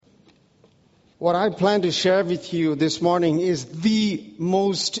What I plan to share with you this morning is the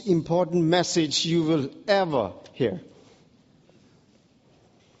most important message you will ever hear.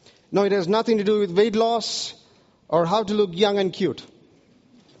 No, it has nothing to do with weight loss or how to look young and cute.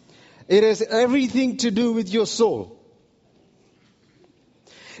 It has everything to do with your soul.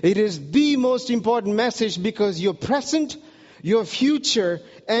 It is the most important message because your present, your future,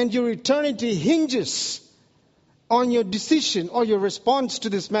 and your eternity hinges on your decision or your response to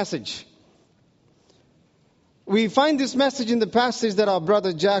this message. We find this message in the passage that our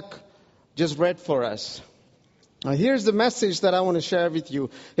brother Jack just read for us. Now here's the message that I want to share with you.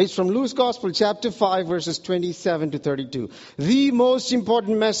 It's from Luke's Gospel, chapter 5, verses 27 to 32. The most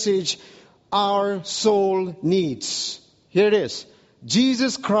important message our soul needs. Here it is.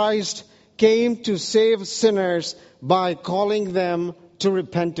 Jesus Christ came to save sinners by calling them to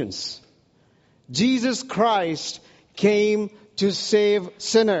repentance. Jesus Christ came to save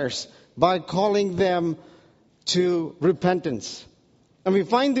sinners by calling them to repentance. And we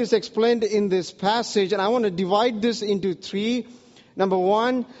find this explained in this passage, and I want to divide this into three. Number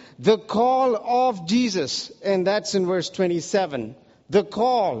one, the call of Jesus, and that's in verse 27. The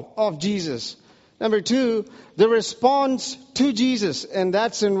call of Jesus. Number two, the response to Jesus, and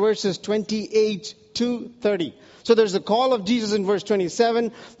that's in verses 28 to 30. So there's the call of Jesus in verse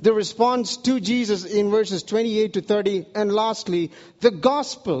 27, the response to Jesus in verses 28 to 30, and lastly, the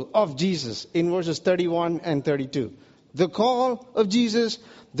gospel of Jesus in verses 31 and 32. The call of Jesus,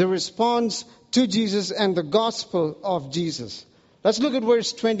 the response to Jesus, and the gospel of Jesus. Let's look at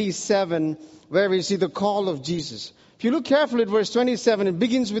verse 27, where we see the call of Jesus. If you look carefully at verse 27, it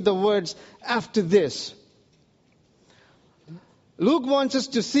begins with the words, after this. Luke wants us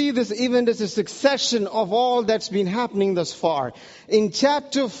to see this event as a succession of all that's been happening thus far. In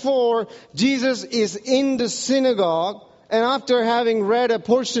chapter 4, Jesus is in the synagogue, and after having read a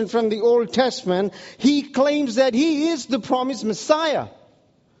portion from the Old Testament, he claims that he is the promised Messiah.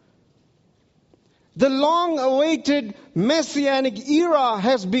 The long-awaited Messianic era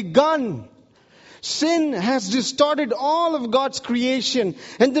has begun. Sin has distorted all of God's creation,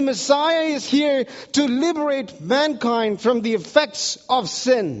 and the Messiah is here to liberate mankind from the effects of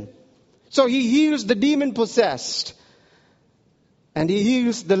sin. So he heals the demon-possessed, and he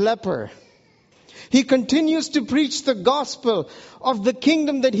heals the leper. He continues to preach the gospel of the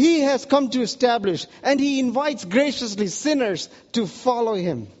kingdom that he has come to establish, and he invites graciously sinners to follow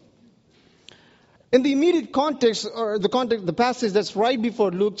him. In the immediate context, or the passage that's right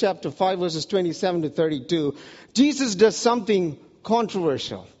before Luke chapter 5, verses 27 to 32, Jesus does something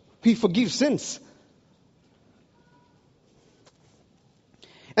controversial. He forgives sins.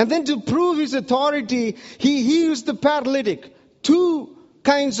 And then to prove his authority, he heals the paralytic. Two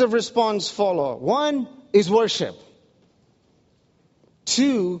kinds of response follow. One is worship.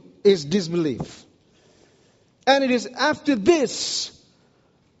 Two is disbelief. And it is after this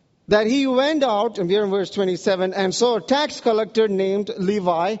that he went out, and we are in verse 27, and saw a tax collector named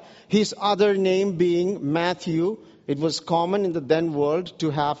Levi, his other name being Matthew. It was common in the then world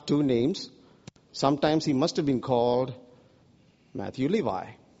to have two names. Sometimes he must have been called Matthew Levi.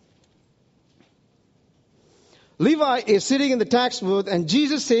 Levi is sitting in the tax booth, and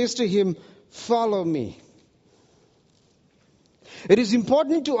Jesus says to him, "Follow me." It is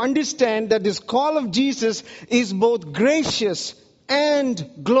important to understand that this call of Jesus is both gracious and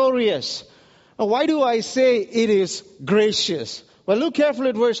glorious. Now, why do I say it is gracious? Well, look carefully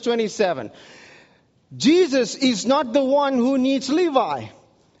at verse 27. Jesus is not the one who needs Levi.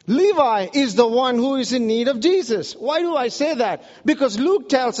 Levi is the one who is in need of Jesus. Why do I say that? Because Luke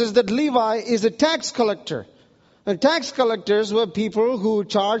tells us that Levi is a tax collector. And tax collectors were people who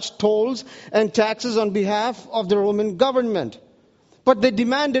charged tolls and taxes on behalf of the Roman government. But they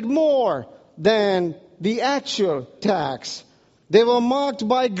demanded more than the actual tax. They were marked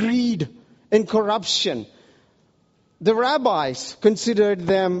by greed and corruption. The rabbis considered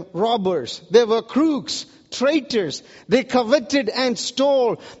them robbers. They were crooks, traitors. They coveted and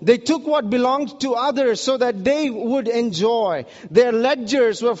stole. They took what belonged to others so that they would enjoy. Their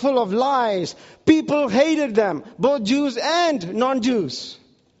ledgers were full of lies. People hated them, both Jews and non-Jews.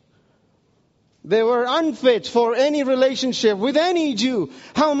 They were unfit for any relationship with any Jew.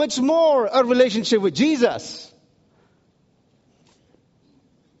 How much more a relationship with Jesus?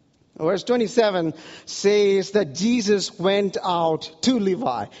 Verse 27 says that Jesus went out to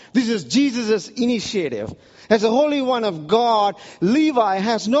Levi. This is Jesus' initiative. As a Holy One of God, Levi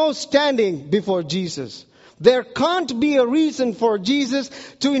has no standing before Jesus. There can't be a reason for Jesus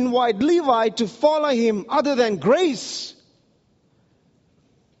to invite Levi to follow him other than grace.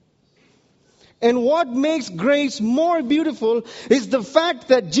 And what makes grace more beautiful is the fact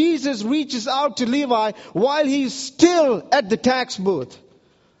that Jesus reaches out to Levi while he's still at the tax booth.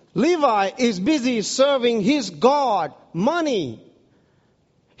 Levi is busy serving his God, money.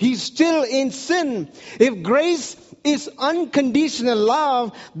 He's still in sin. If grace is unconditional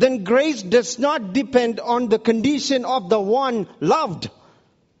love, then grace does not depend on the condition of the one loved.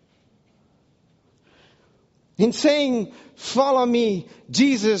 In saying, "Follow me,"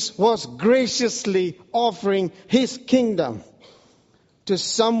 Jesus was graciously offering his kingdom to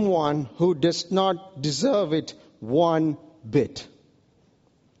someone who does not deserve it one bit.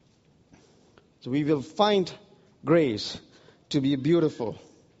 So we will find grace to be beautiful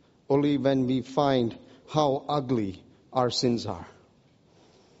only when we find how ugly our sins are.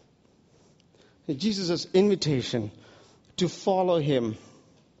 Jesus' invitation to follow him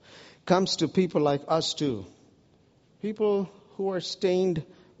comes to people like us too. People who are stained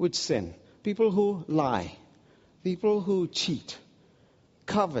with sin. People who lie. People who cheat,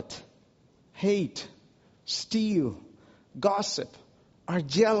 covet, hate, steal, gossip, are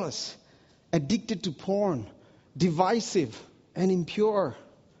jealous, addicted to porn, divisive, and impure.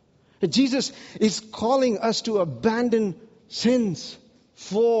 Jesus is calling us to abandon sins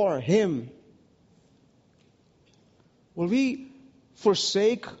for him. Will we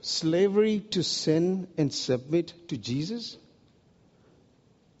forsake slavery to sin and submit to Jesus?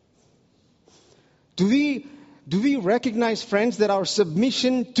 Do we recognize, friends, that our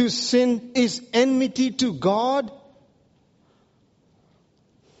submission to sin is enmity to God?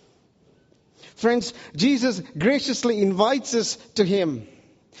 Friends, Jesus graciously invites us to him.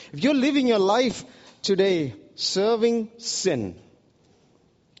 If you're living your life today serving sin,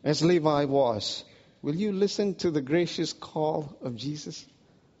 as Levi was, will you listen to the gracious call of Jesus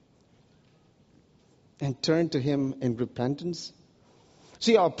and turn to him in repentance?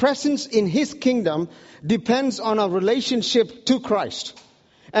 See, our presence in his kingdom depends on our relationship to Christ.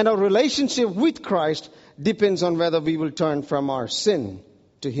 And our relationship with Christ depends on whether we will turn from our sin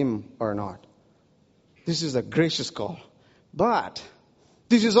to him or not. This is a gracious call. But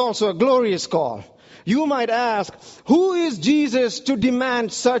this is also a glorious call. You might ask, who is Jesus to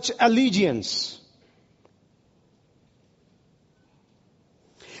demand such allegiance?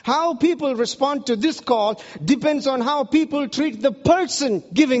 How people respond to this call depends on how people treat the person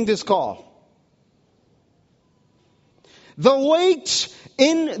giving this call. The weight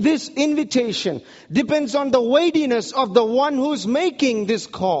in this invitation depends on the weightiness of the one who's making this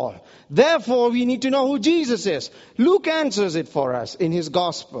call. Therefore, we need to know who Jesus is. Luke answers it for us in his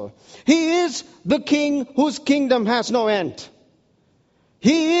gospel. He is the King whose kingdom has no end.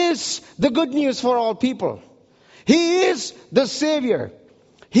 He is the good news for all people. He is the Savior.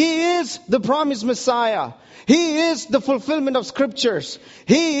 He is the promised Messiah. He is the fulfillment of scriptures.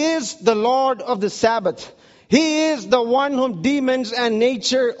 He is the Lord of the Sabbath. He is the one whom demons and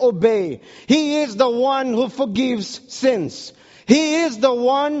nature obey. He is the one who forgives sins. He is the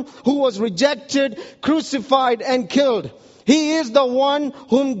one who was rejected, crucified, and killed. He is the one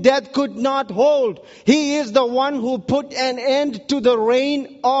whom death could not hold. He is the one who put an end to the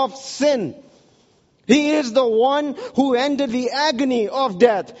reign of sin. He is the one who ended the agony of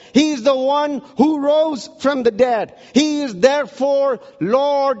death. He is the one who rose from the dead. He is therefore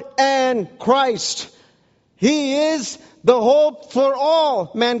Lord and Christ. He is the hope for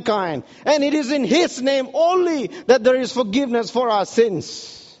all mankind. And it is in his name only that there is forgiveness for our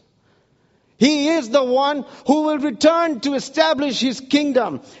sins. He is the one who will return to establish his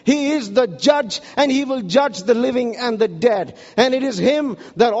kingdom. He is the judge, and he will judge the living and the dead. And it is him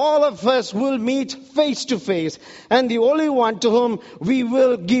that all of us will meet face to face, and the only one to whom we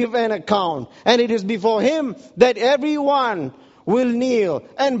will give an account. And it is before him that everyone will kneel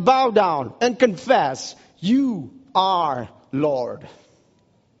and bow down and confess, "You are Lord."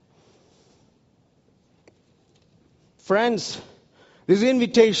 Friends, this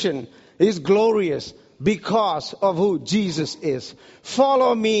invitation is glorious because of who Jesus is.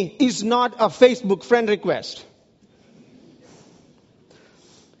 Follow me is not a Facebook friend request.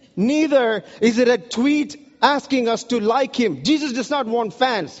 Neither is it a tweet asking us to like him. Jesus does not want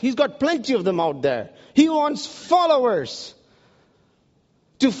fans. He's got plenty of them out there. He wants followers.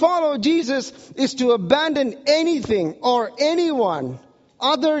 To follow Jesus is to abandon anything or anyone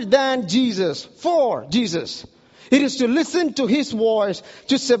other than Jesus for Jesus. It is to listen to his voice,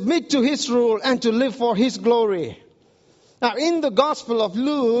 to submit to his rule, and to live for his glory. Now, in the Gospel of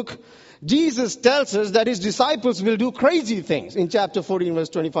Luke, Jesus tells us that his disciples will do crazy things in chapter 14, verse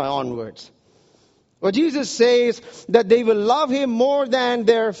 25 onwards. Where Jesus says that they will love him more than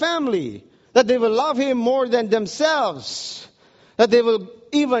their family, that they will love him more than themselves, that they will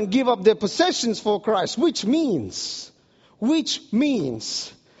even give up their possessions for Christ, which means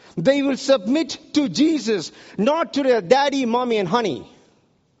they will submit to Jesus, not to their daddy, mommy, and honey.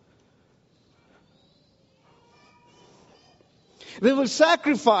 They will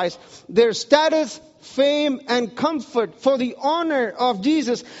sacrifice their status, fame, and comfort for the honor of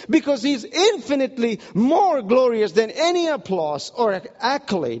Jesus, because He's infinitely more glorious than any applause or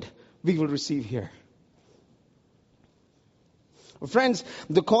accolade we will receive here. Friends,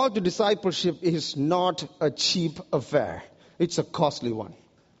 the call to discipleship is not a cheap affair. It's a costly one.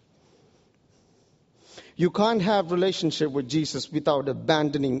 You can't have relationship with Jesus without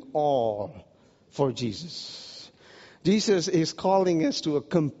abandoning all for Jesus. Jesus is calling us to a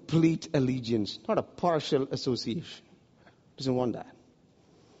complete allegiance, not a partial association. He doesn't want that.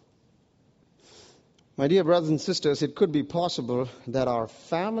 My dear brothers and sisters, it could be possible that our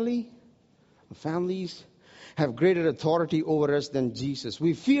families have greater authority over us than Jesus.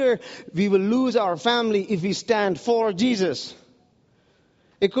 We fear we will lose our family if we stand for Jesus.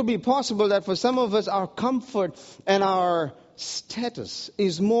 It could be possible that for some of us, our comfort and our status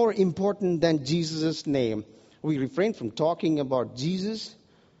is more important than Jesus' name. We refrain from talking about Jesus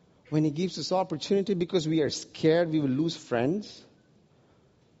when He gives us opportunity because we are scared we will lose friends,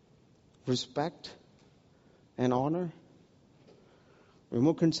 respect, and honor. We're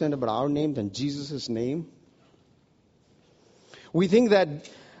more concerned about our name than Jesus' name. We think that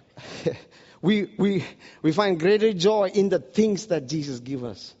we find greater joy in the things that Jesus gives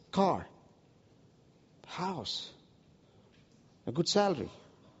us. Car, house, a good salary.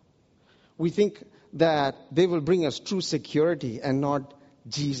 We think that they will bring us true security and not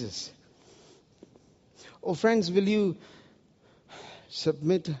Jesus. Oh, friends, will you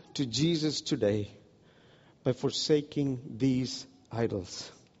submit to Jesus today by forsaking these idols?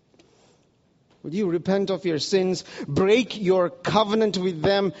 Will you repent of your sins, break your covenant with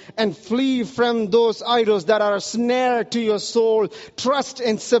them, and flee from those idols that are a snare to your soul? Trust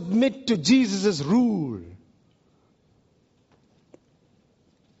and submit to Jesus' rule.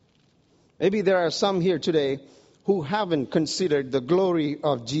 Maybe there are some here today who haven't considered the glory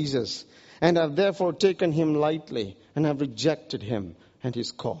of Jesus and have therefore taken Him lightly and have rejected Him and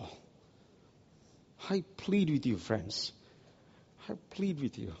His call. I plead with you, friends. I plead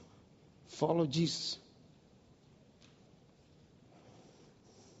with you. Follow Jesus.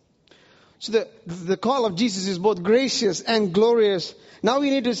 So the call of Jesus is both gracious and glorious. Now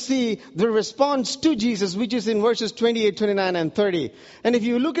we need to see the response to Jesus, which is in verses 28, 29, and 30. And if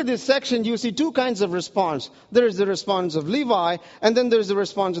you look at this section, you see two kinds of response. There is the response of Levi, and then there is the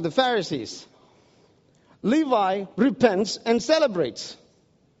response of the Pharisees. Levi repents and celebrates.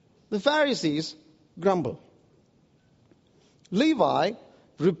 The Pharisees grumble. Levi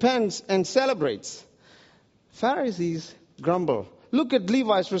repents and celebrates. Pharisees grumble. Look at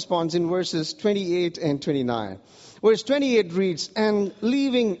Levi's response in verses 28 and 29. Verse 28 reads, and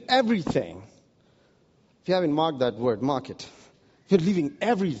leaving everything. If you haven't marked that word, mark it. You're leaving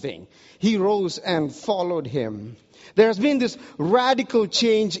everything. He rose and followed Him. There has been this radical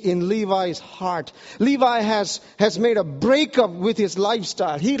change in Levi's heart. Levi has made a breakup with his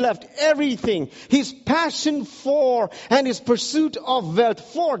lifestyle. He left everything, his passion for and his pursuit of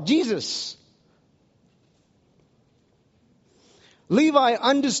wealth for Jesus. Levi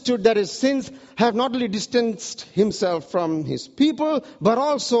understood that his sins have not only distanced himself from his people, but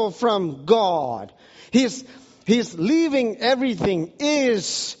also from God. His leaving everything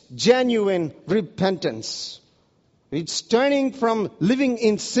is genuine repentance. It's turning from living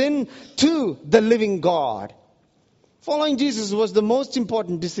in sin to the living God. Following Jesus was the most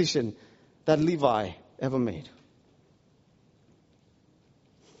important decision that Levi ever made.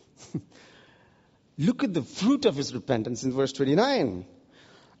 Look at the fruit of his repentance in verse 29.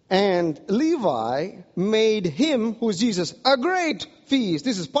 And Levi made him, who is Jesus, a great feast.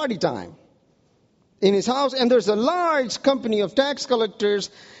 This is party time. In his house, and there's a large company of tax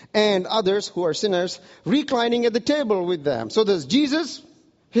collectors and others who are sinners reclining at the table with them. So there's Jesus,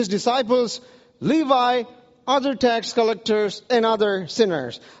 his disciples, Levi, other tax collectors, and other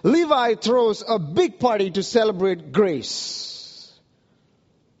sinners. Levi throws a big party to celebrate grace.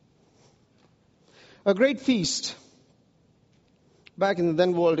 A great feast, back in the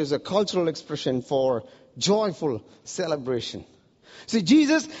then world, is a cultural expression for joyful celebration. See,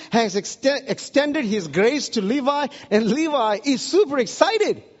 Jesus has extended His grace to Levi, and Levi is super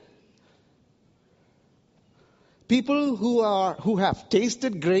excited. People who have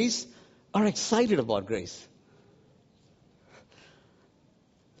tasted grace are excited about grace.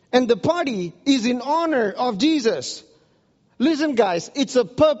 And the party is in honor of Jesus. Listen, guys, it's a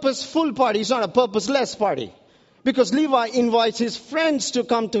purposeful party. It's not a purposeless party. Because Levi invites his friends to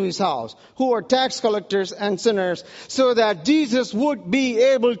come to his house, who are tax collectors and sinners, so that Jesus would be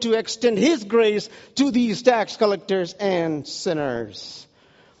able to extend his grace to these tax collectors and sinners.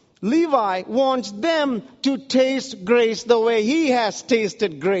 Levi wants them to taste grace the way he has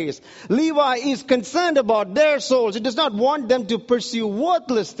tasted grace. Levi is concerned about their souls. He does not want them to pursue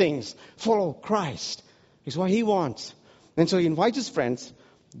worthless things. Follow Christ is what he wants. And so he invites his friends.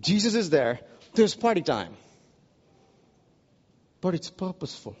 Jesus is there. There's party time. But it's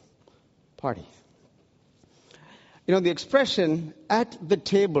purposeful party. You know, the expression at the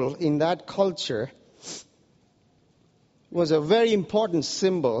table in that culture was a very important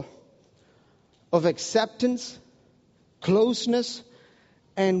symbol of acceptance, closeness,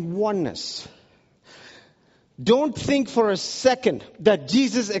 and oneness. Don't think for a second that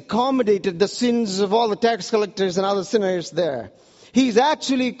Jesus accommodated the sins of all the tax collectors and other sinners there. He's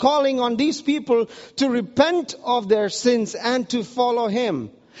actually calling on these people to repent of their sins and to follow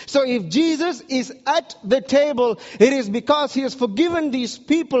him. So if Jesus is at the table, it is because he has forgiven these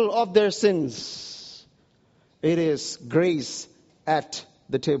people of their sins. It is grace at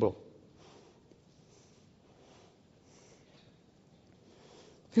the table.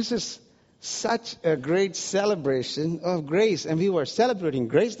 This is such a great celebration of grace. And we were celebrating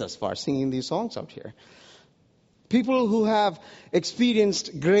grace thus far, singing these songs out here. People who have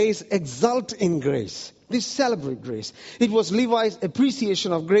experienced grace exult in grace. They celebrate grace. It was Levi's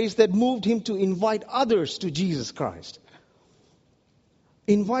appreciation of grace that moved him to invite others to Jesus Christ.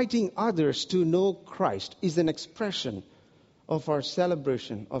 Inviting others to know Christ is an expression of our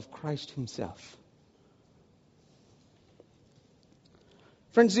celebration of Christ himself.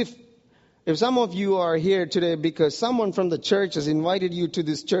 Friends, if some of you are here today because someone from the church has invited you to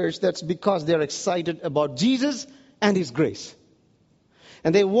this church, that's because they're excited about Jesus and his grace.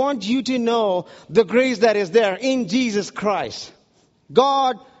 And they want you to know the grace that is there in Jesus Christ.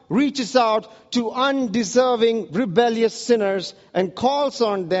 God reaches out to undeserving, rebellious sinners and calls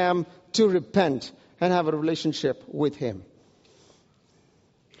on them to repent and have a relationship with him.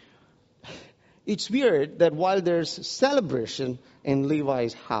 It's weird that while there's celebration in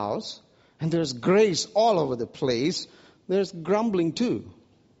Levi's house, and there's grace all over the place, there's grumbling too.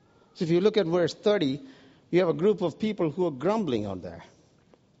 So if you look at verse 30, you have a group of people who are grumbling out there.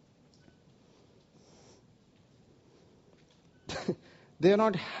 They are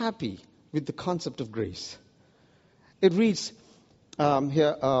not happy with the concept of grace. It reads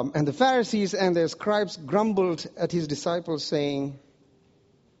here, and the Pharisees and their scribes grumbled at his disciples, saying,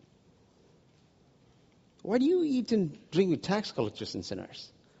 "Why do you eat and drink with tax collectors and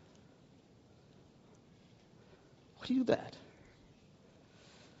sinners?" Why do you do that?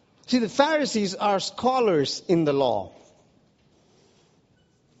 See, the Pharisees are scholars in the law.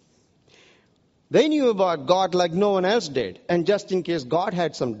 They knew about God like no one else did. And just in case God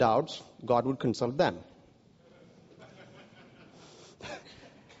had some doubts, God would consult them.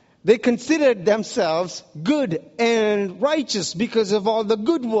 They considered themselves good and righteous because of all the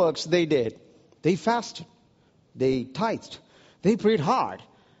good works they did. They fasted. They tithed. They prayed hard.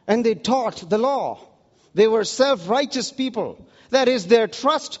 And they taught the law. They were self-righteous people. That is, their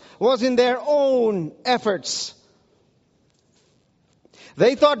trust was in their own efforts.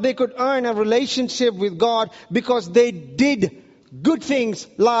 They thought they could earn a relationship with God because they did good things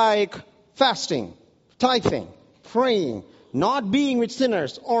like fasting, tithing, praying, not being with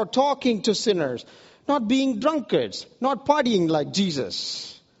sinners or talking to sinners, not being drunkards, not partying like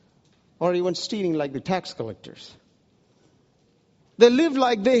Jesus, or even stealing like the tax collectors. They lived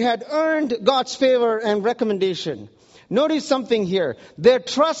like they had earned God's favor and recommendation. Notice something here. Their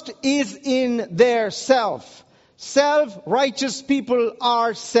trust is in their self. Self-righteous people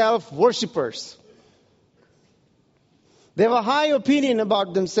are self-worshippers. They have a high opinion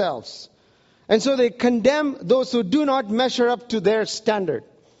about themselves. And so they condemn those who do not measure up to their standard.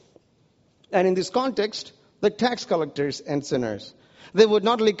 And in this context, the tax collectors and sinners. They would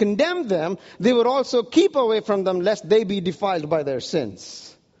not only condemn them, they would also keep away from them lest they be defiled by their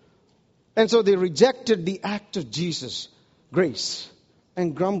sins. And so they rejected the act of Jesus, grace,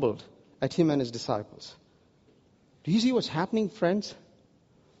 and grumbled at him and his disciples. Do you see what's happening, friends?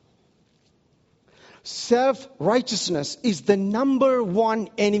 Self-righteousness is the number one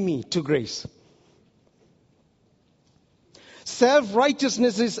enemy to grace.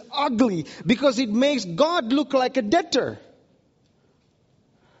 Self-righteousness is ugly because it makes God look like a debtor.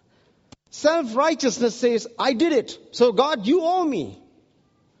 Self-righteousness says, I did it, so God, you owe me.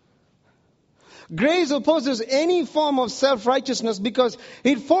 Grace opposes any form of self-righteousness because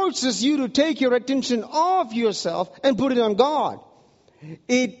it forces you to take your attention off yourself and put it on God.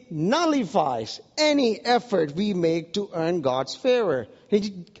 It nullifies any effort we make to earn God's favor.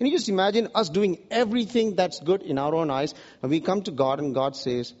 Can you just imagine us doing everything that's good in our own eyes, and we come to God and God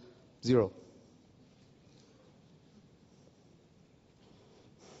says, 0.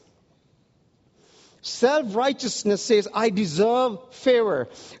 Self-righteousness says, I deserve favor.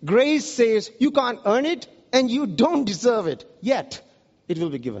 Grace says, you can't earn it and you don't deserve it, yet it will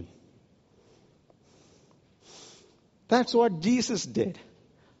be given. That's what Jesus did.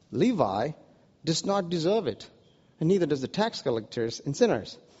 Levi does not deserve it, and neither does the tax collectors and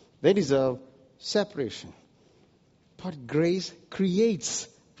sinners. They deserve separation. But grace creates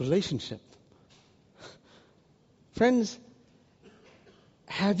relationship. Friends,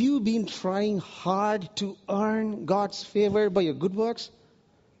 have you been trying hard to earn God's favor by your good works?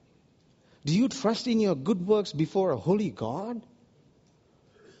 Do you trust in your good works before a holy God?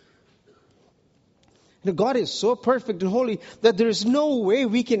 God is so perfect and holy that there is no way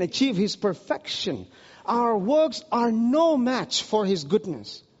we can achieve His perfection. Our works are no match for His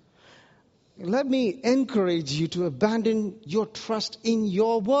goodness. Let me encourage you to abandon your trust in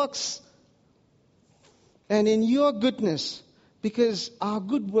your works and in your goodness, because our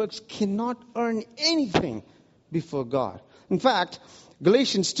good works cannot earn anything before God. In fact,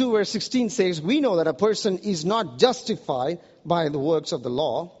 Galatians 2 verse 16 says, we know that a person is not justified by the works of the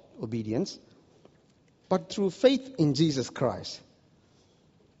law, obedience, but through faith in Jesus Christ.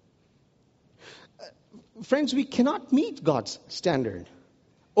 Friends, we cannot meet God's standard.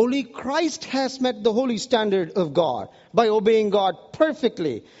 Only Christ has met the holy standard of God by obeying God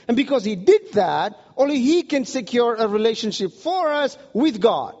perfectly. And because He did that, only He can secure a relationship for us with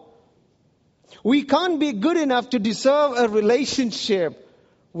God. We can't be good enough to deserve a relationship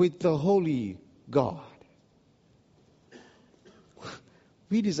with the holy God.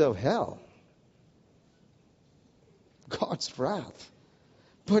 We deserve hell. God's wrath.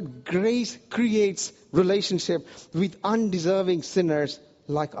 But grace creates relationship with undeserving sinners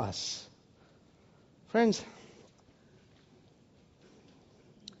like us. Friends,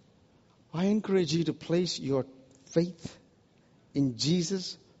 I encourage you to place your faith in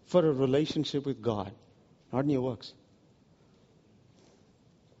Jesus for a relationship with God, not in your works.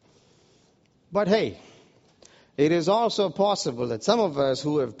 But hey, it is also possible that some of us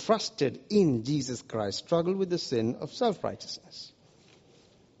who have trusted in Jesus Christ struggle with the sin of self-righteousness.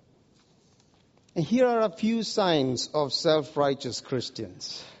 And here are a few signs of self-righteous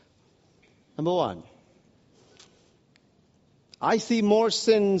Christians. Number 1, I see more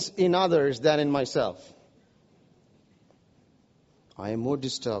sins in others than in myself. I am more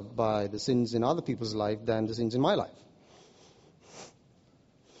disturbed by the sins in other people's life than the sins in my life.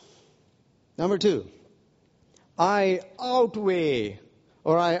 Number 2, I outweigh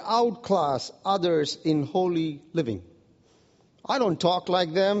or I outclass others in holy living. I don't talk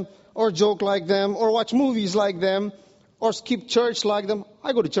like them or joke like them or watch movies like them or skip church like them.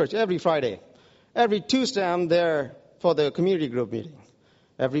 I go to church every Friday. Every Tuesday I'm there for the community group meeting.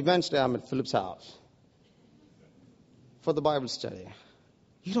 Every Wednesday I'm at Philip's house for the Bible study.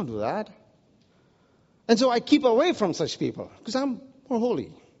 You don't do that. And so I keep away from such people because I'm more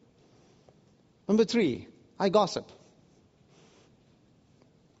holy. Number 3, I gossip.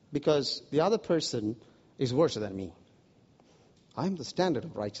 Because the other person is worse than me. I'm the standard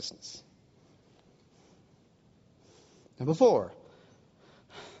of righteousness. Number 4,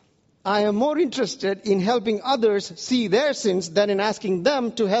 I am more interested in helping others see their sins than in asking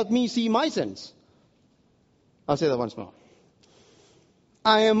them to help me see my sins. I'll say that once more.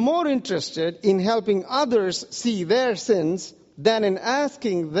 I am more interested in helping others see their sins than in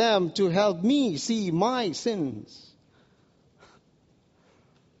asking them to help me see my sins.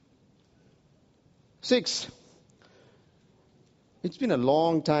 6, it's been a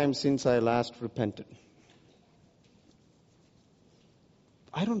long time since I last repented.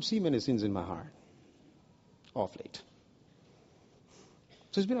 I don't see many sins in my heart of late.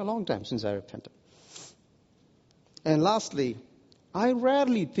 So it's been a long time since I repented. And lastly, I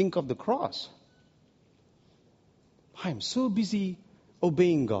rarely think of the cross. I'm so busy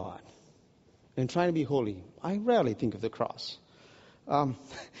obeying God and trying to be holy. I rarely think of the cross.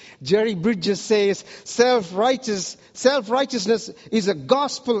 Jerry Bridges says self-righteousness is a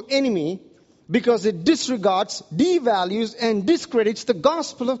gospel enemy because it disregards, devalues, and discredits the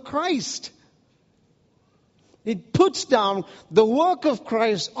gospel of Christ. It puts down the work of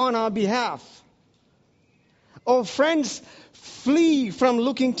Christ on our behalf. Oh, friends, flee from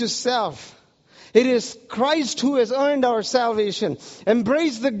looking to self. It is Christ who has earned our salvation.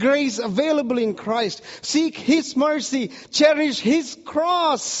 Embrace the grace available in Christ. Seek His mercy. Cherish His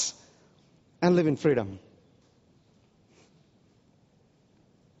cross. And live in freedom.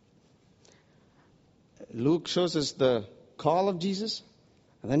 Luke shows us the call of Jesus,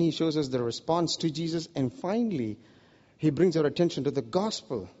 and then he shows us the response to Jesus, and finally, he brings our attention to the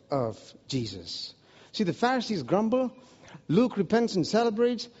gospel of Jesus. See, the Pharisees grumble, Luke repents and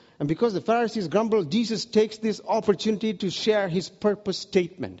celebrates, and because the Pharisees grumble, Jesus takes this opportunity to share his purpose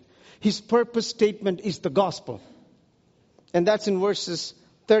statement. His purpose statement is the gospel. And that's in verses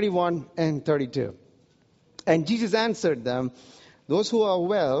 31 and 32. And Jesus answered them, "Those who are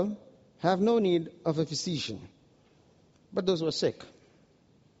well have no need of a physician, but those who are sick.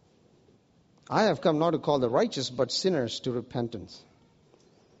 I have come not to call the righteous, but sinners to repentance."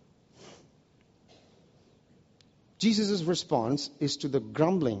 Jesus' response is to the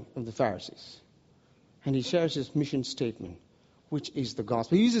grumbling of the Pharisees. And he shares his mission statement, which is the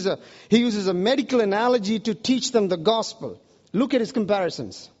gospel. He uses a medical analogy to teach them the gospel. Look at his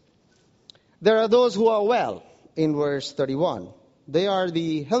comparisons. There are those who are well, in verse 31. They are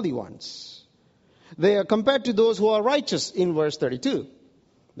the healthy ones. They are compared to those who are righteous in verse 32.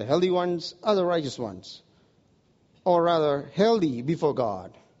 The healthy ones are the righteous ones. Or rather, healthy before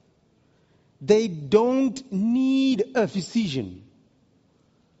God. They don't need a physician.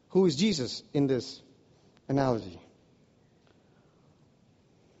 Who is Jesus in this analogy?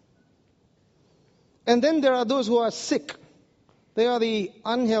 And then there are those who are sick. They are the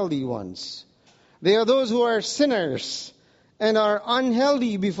unhealthy ones. They are those who are sinners and are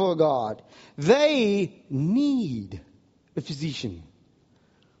unhealthy before God. They need a physician.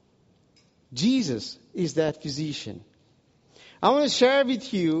 Jesus is that physician. I want to share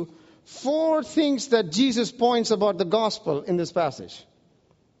with you 4 things that Jesus points about the gospel in this passage.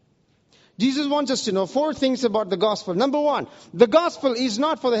 Jesus wants us to know 4 things about the gospel. Number 1, the gospel is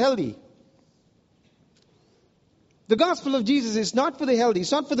not for the healthy. The gospel of Jesus is not for the healthy.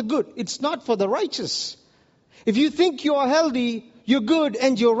 It's not for the good. It's not for the righteous. If you think you are healthy, you're good,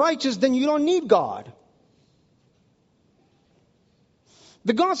 and you're righteous, then you don't need God.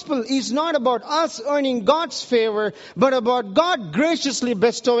 The gospel is not about us earning God's favor, but about God graciously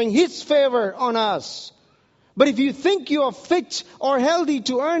bestowing His favor on us. But if you think you are fit or healthy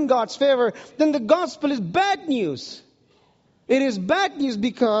to earn God's favor, then the gospel is bad news. It is bad news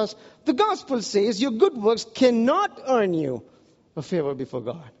because the gospel says your good works cannot earn you a favor before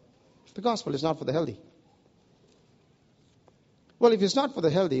God. The gospel is not for the healthy. Well, if it's not for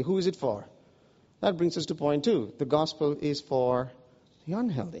the healthy, who is it for? That brings us to point 2. The gospel is for the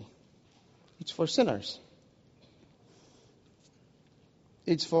unhealthy. It's for sinners.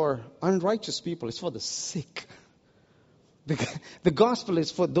 It's for unrighteous people. It's for the sick. The gospel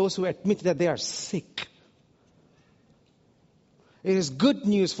is for those who admit that they are sick. It is good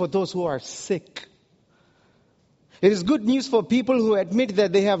news for those who are sick. It is good news for people who admit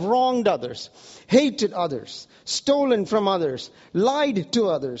that they have wronged others, hated others, stolen from others, lied to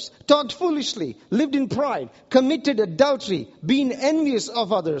others, talked foolishly, lived in pride, committed adultery, been envious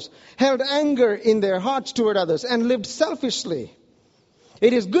of others, held anger in their hearts toward others, and lived selfishly.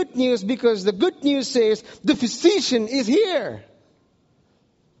 It is good news because the good news says the physician is here.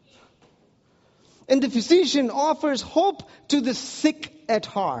 And the physician offers hope to the sick at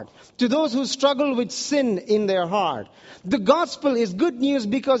heart, to those who struggle with sin in their heart. The gospel is good news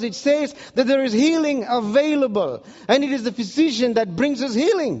because it says that there is healing available. And it is the physician that brings us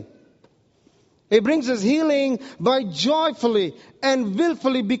healing. It brings us healing by joyfully and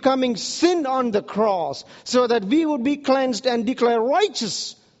willfully becoming sin on the cross, so that we would be cleansed and declared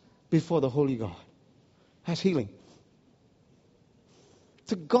righteous before the holy God. That's healing.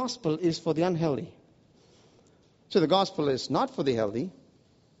 The gospel is for the unhealthy. So the gospel is not for the healthy.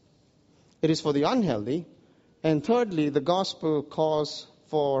 It is for the unhealthy. And thirdly, the gospel calls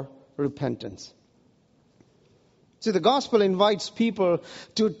for repentance. See, the gospel invites people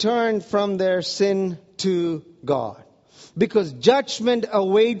to turn from their sin to God, because judgment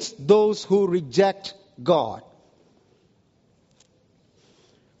awaits those who reject God.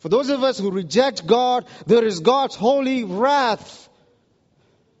 For those of us who reject God, there is God's holy wrath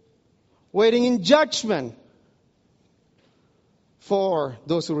waiting in judgment for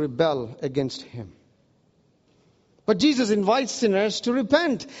those who rebel against Him. But Jesus invites sinners to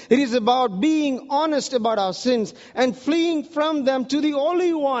repent. It is about being honest about our sins and fleeing from them to the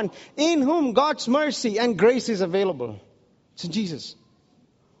only one in whom God's mercy and grace is available. It's in Jesus.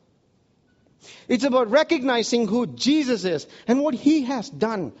 It's about recognizing who Jesus is and what He has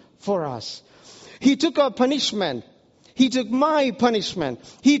done for us. He took our punishment. He took my punishment.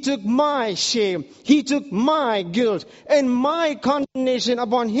 He took my shame. He took my guilt and my condemnation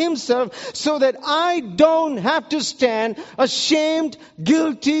upon Himself, so that I don't have to stand ashamed,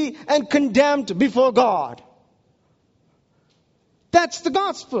 guilty, and condemned before God. That's the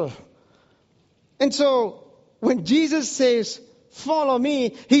gospel. And so, when Jesus says, follow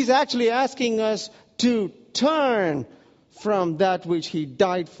me, He's actually asking us to turn from that which He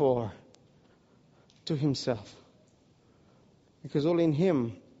died for to Himself. Because only in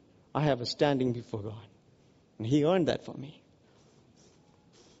Him I have a standing before God. And He earned that for me.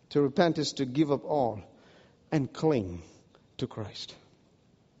 To repent is to give up all and cling to Christ.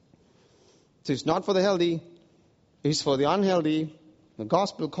 So it's not for the healthy, it's for the unhealthy. The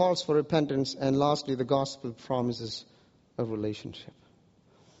gospel calls for repentance, and lastly, the gospel promises a relationship.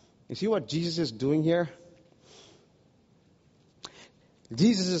 You see what Jesus is doing here?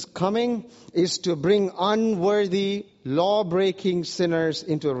 Jesus' coming is to bring unworthy, law-breaking sinners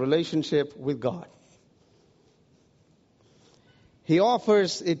into a relationship with God. He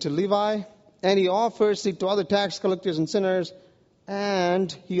offers it to Levi, and He offers it to other tax collectors and sinners,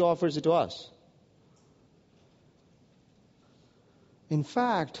 and He offers it to us. In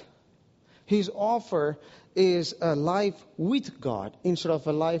fact, His offer is a life with God instead of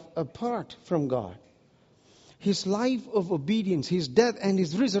a life apart from God. His life of obedience, His death and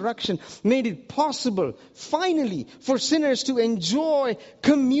His resurrection made it possible, finally, for sinners to enjoy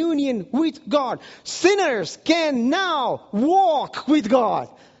communion with God. Sinners can now walk with God.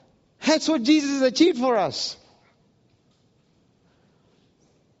 That's what Jesus has achieved for us.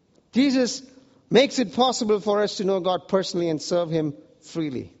 Jesus makes it possible for us to know God personally and serve Him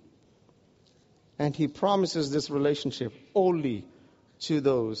freely. And He promises this relationship only to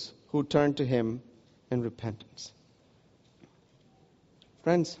those who turn to Him in repentance.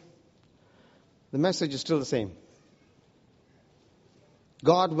 Friends, the message is still the same.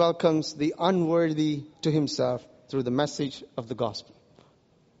 God welcomes the unworthy to Himself through the message of the gospel.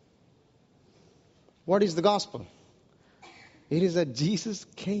 What is the gospel? It is that Jesus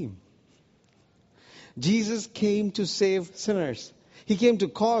came. Jesus came to save sinners. He came to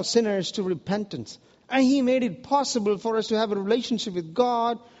call sinners to repentance. And He made it possible for us to have a relationship with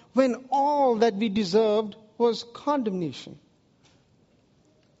God when all that we deserved was condemnation.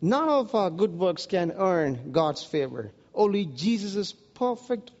 None of our good works can earn God's favor. Only Jesus'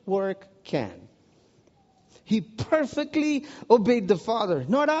 perfect work can. He perfectly obeyed the Father,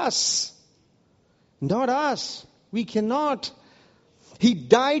 not us. Not us. We cannot. He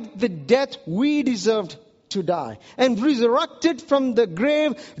died the death we deserved to die and resurrected from the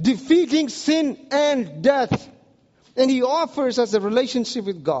grave, defeating sin and death. And He offers us a relationship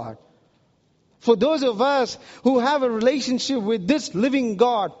with God. For those of us who have a relationship with this living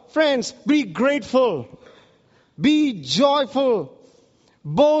God, friends, be grateful. Be joyful.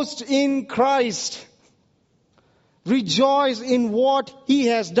 Boast in Christ. Rejoice in what He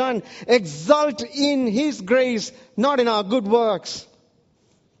has done. Exult in His grace, not in our good works.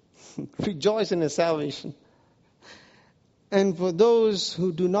 Rejoice in His salvation. And for those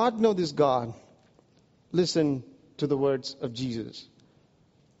who do not know this God, listen to the words of Jesus.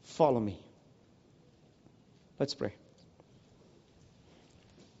 Follow me. Let's pray.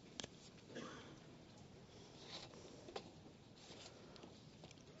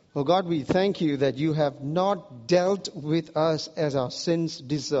 Oh God, we thank You that You have not dealt with us as our sins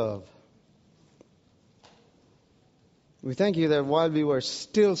deserve. We thank You that while we were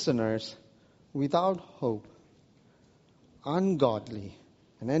still sinners, without hope, ungodly,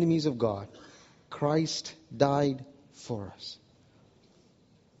 and enemies of God, Christ died for us.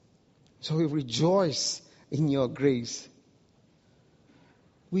 So we rejoice in Your grace.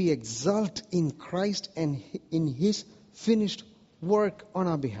 We exult in Christ and in His finished work on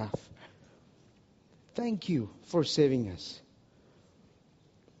our behalf. Thank You for saving us.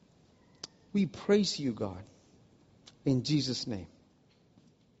 We praise You, God, in Jesus' name.